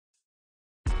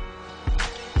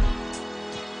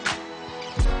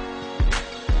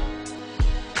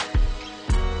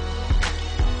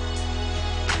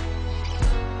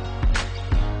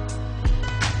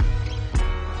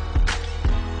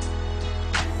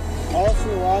All she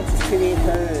wants is to be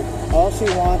heard. All she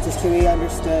wants is to be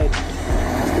understood.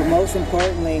 But most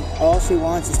importantly, all she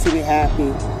wants is to be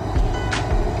happy.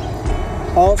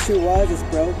 All she was is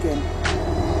broken.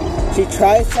 She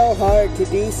tried so hard to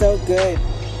do so good.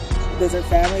 Does her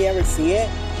family ever see it?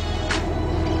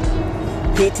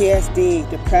 PTSD,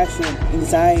 depression,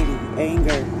 anxiety,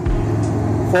 anger.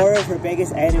 4 of her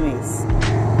biggest enemies.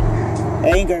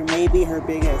 Anger may be her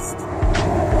biggest.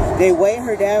 They weigh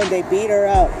her down, they beat her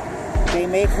up. They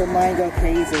make her mind go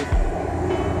crazy.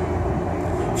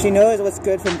 She knows what's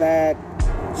good from bad.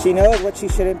 She knows what she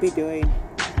shouldn't be doing.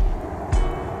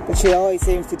 But she always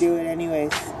seems to do it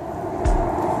anyways.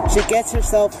 She gets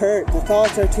herself hurt. The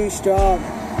thoughts are too strong.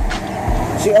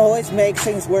 She always makes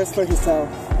things worse for herself.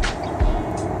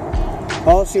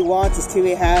 All she wants is to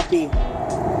be happy.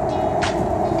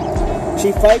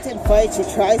 She fights and fights. She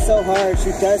tries so hard.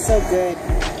 She does so good.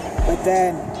 But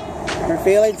then, her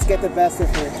feelings get the best of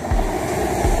her.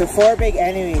 Her 4 big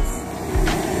enemies.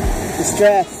 The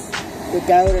stress. The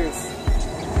doubters.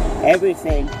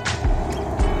 Everything.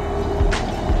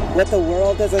 What the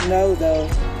world doesn't know, though,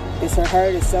 is her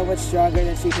heart is so much stronger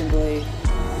than she can believe.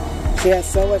 She has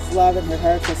so much love in her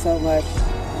heart for so much.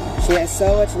 She has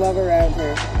so much love around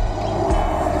her.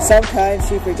 Sometimes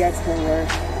she forgets her worth,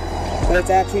 but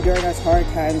it's actually during those hard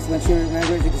times when she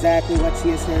remembers exactly what she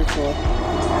is here for.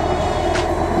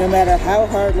 No matter how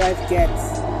hard life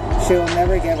gets, she will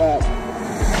never give up.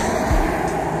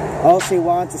 All she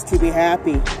wants is to be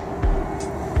happy.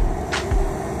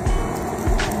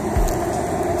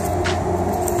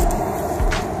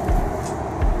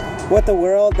 What the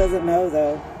world doesn't know,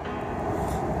 though,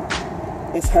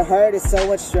 is her heart is so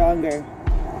much stronger.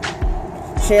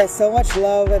 She has so much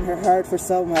love in her heart for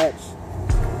so much.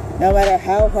 No matter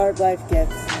how hard life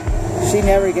gets, she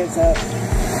never gives up.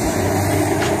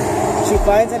 She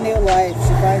finds a new life.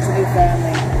 She finds a new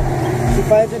family. She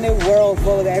finds a new world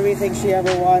full of everything she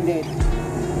ever wanted.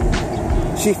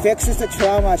 She fixes the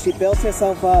trauma. She builds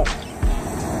herself up.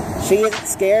 She isn't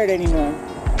scared anymore.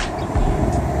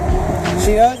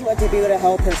 She knows what to do to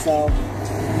help herself.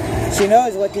 She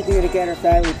knows what to do to get her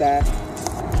family back.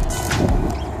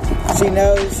 She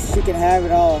knows she can have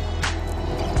it all.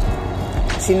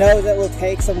 She knows it will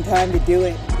take some time to do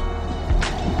it.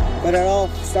 But it all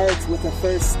starts with the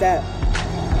first step.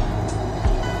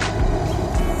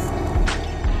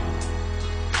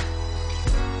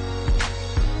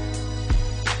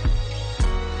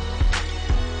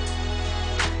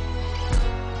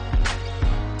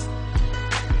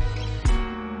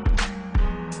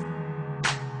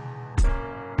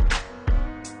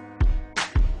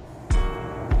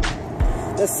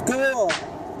 The school,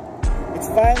 it's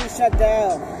finally shut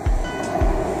down.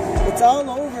 It's all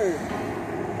over.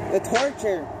 The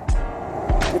torture,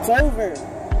 it's over.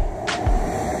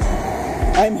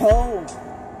 I'm home.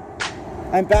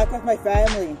 I'm back with my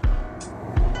family.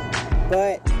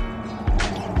 But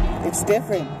it's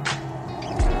different.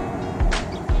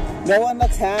 No one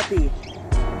looks happy.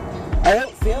 I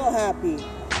don't feel happy.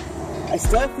 I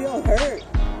still feel hurt.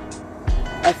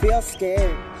 I feel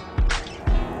scared.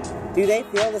 Do they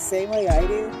feel the same way I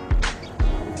do?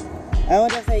 I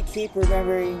wonder if they keep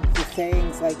remembering the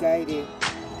things like I do.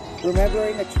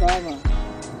 Remembering the trauma.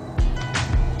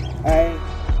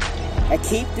 I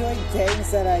keep doing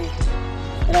things that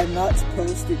I'm not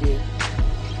supposed to do.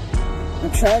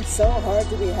 I'm trying so hard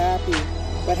to be happy,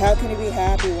 but how can you be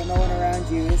happy when no one around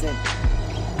you isn't?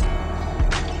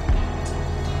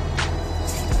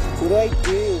 What do I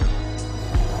do?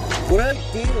 What do I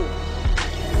do?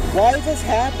 Why is this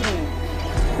happening?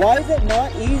 Why is it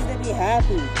not easy to be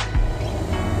happy?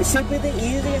 It should be the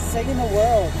easiest thing in the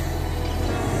world.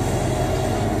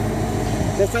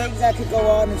 The things that could go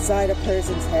on inside a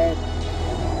person's head.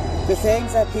 The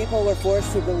things that people were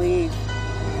forced to believe,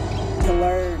 to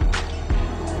learn.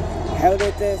 How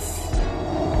did this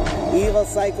evil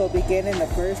cycle begin in the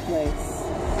first place?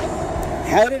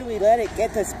 How did we let it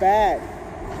get this bad?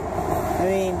 I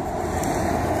mean,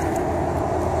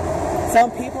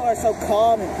 some people are so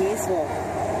calm and peaceful.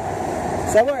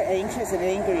 Some are anxious and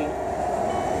angry.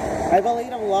 I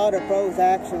believe a lot of both,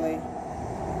 actually.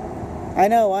 I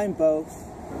know I'm both.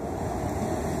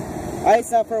 I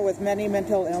suffer with many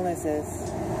mental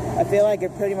illnesses. I feel like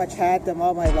I've pretty much had them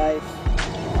all my life.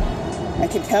 I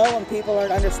can tell when people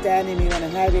aren't understanding me when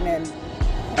I'm having an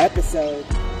episode.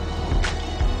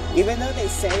 Even though they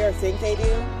say or think they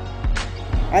do,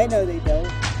 I know they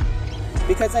don't.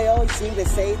 Because I always seem to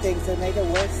say things that make it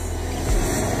worse.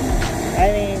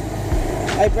 I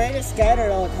mean, my brain is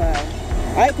scattered all the time.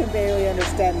 I can barely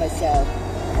understand myself.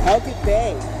 How could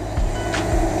they?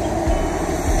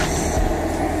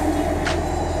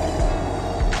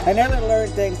 I never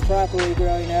learned things properly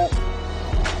growing up.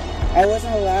 I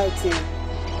wasn't allowed to.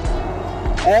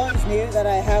 I always knew that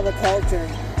I have a culture.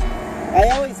 I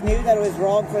always knew that it was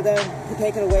wrong for them to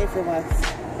take it away from us.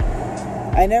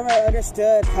 I never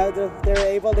understood how they were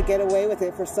able to get away with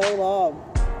it for so long.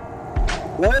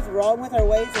 What was wrong with our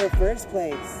ways in the first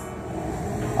place?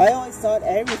 I always thought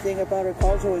everything about our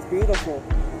culture was beautiful.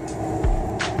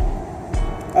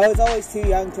 I was always too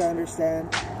young to understand.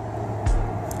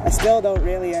 I still don't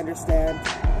really understand.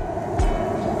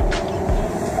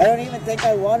 I don't even think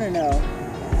I want to know.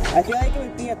 I feel like it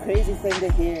would be a crazy thing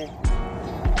to hear.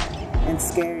 And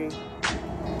scary.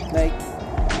 Like,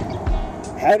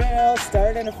 how did it all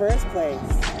start in the first place?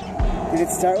 Did it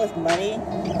start with money?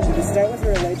 Did it start with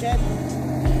religion?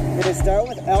 Did it start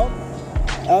with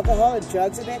alcohol and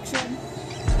drugs addiction?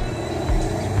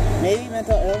 Maybe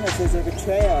mental illnesses or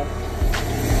betrayal.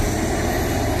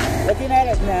 Looking at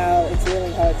it now, it's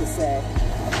really hard to say.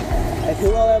 Like, who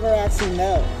will ever actually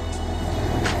know?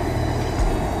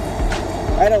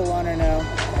 I don't want to know.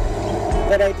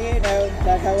 But I do know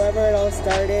that however it all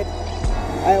started,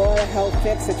 I want to help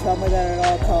fix the trauma that it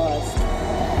all caused.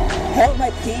 Help my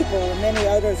people and many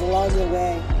others along the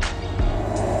way.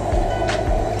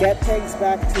 Get things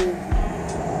back to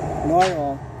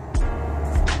normal.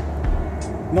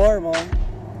 Normal?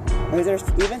 Is there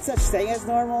even such thing as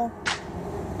normal?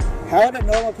 How would a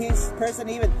normal person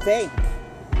even think?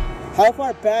 How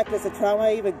far back does the trauma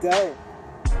even go?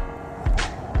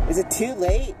 Is it too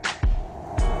late?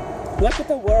 Look at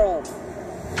the world.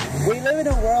 We live in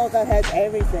a world that has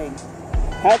everything.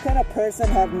 How can a person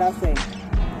have nothing?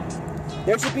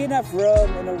 There should be enough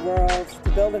room in the world to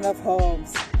build enough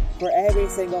homes for every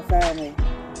single family.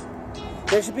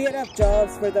 There should be enough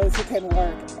jobs for those who can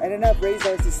work and enough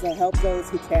resources to help those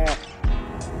who can't.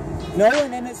 No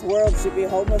one in this world should be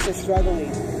homeless or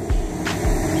struggling.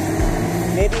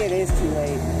 Maybe it is too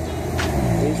late.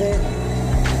 Is it?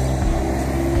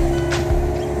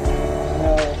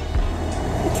 No.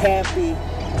 It can't be.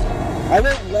 I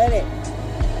won't let it.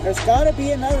 There's gotta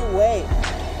be another way.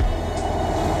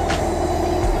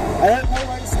 I don't know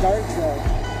where to start though.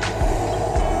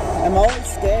 I'm always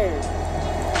scared.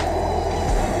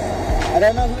 I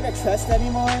don't know who to trust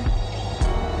anymore.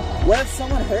 What if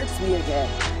someone hurts me again?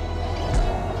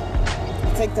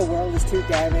 I think the world is too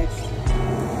damaged.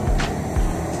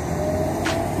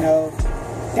 No.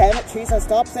 Damn it, Trisa,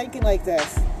 stop thinking like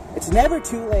this. It's never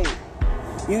too late.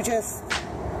 You just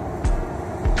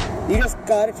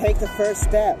gotta take the first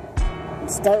step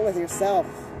and start with yourself.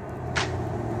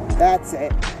 That's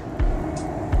it.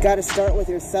 You gotta start with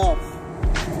yourself.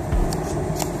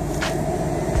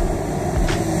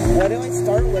 What do I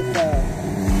start with though?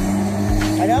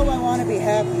 I know I want to be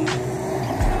happy.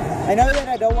 I know that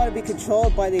I don't want to be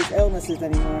controlled by these illnesses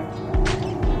anymore.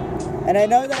 And I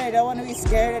know that I don't want to be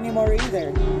scared anymore either.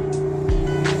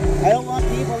 I don't want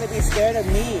people to be scared of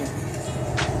me.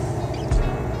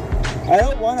 I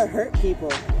don't want to hurt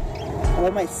people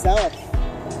or myself.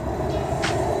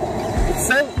 It's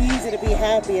so easy to be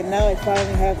happy, and now I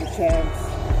finally have the chance.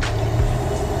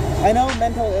 I know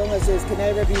mental illnesses can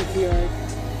never be cured,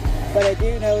 but I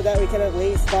do know that we can at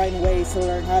least find ways to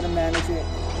learn how to manage it.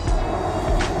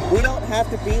 We don't have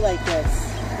to be like this.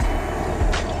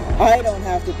 I don't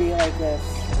have to be like this.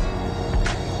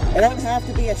 I don't have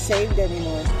to be ashamed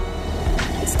anymore.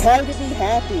 It's time to be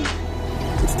happy.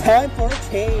 It's time for a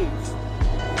change.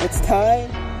 It's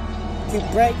time to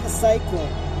break the cycle.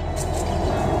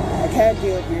 I can't do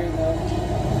it here though.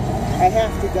 I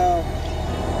have to go.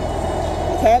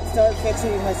 I can't start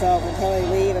fixing myself until I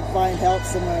leave and find help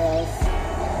somewhere else.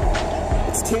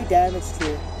 It's too damaged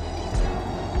here.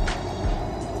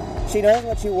 She knows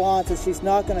what she wants and she's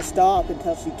not going to stop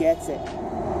until she gets it.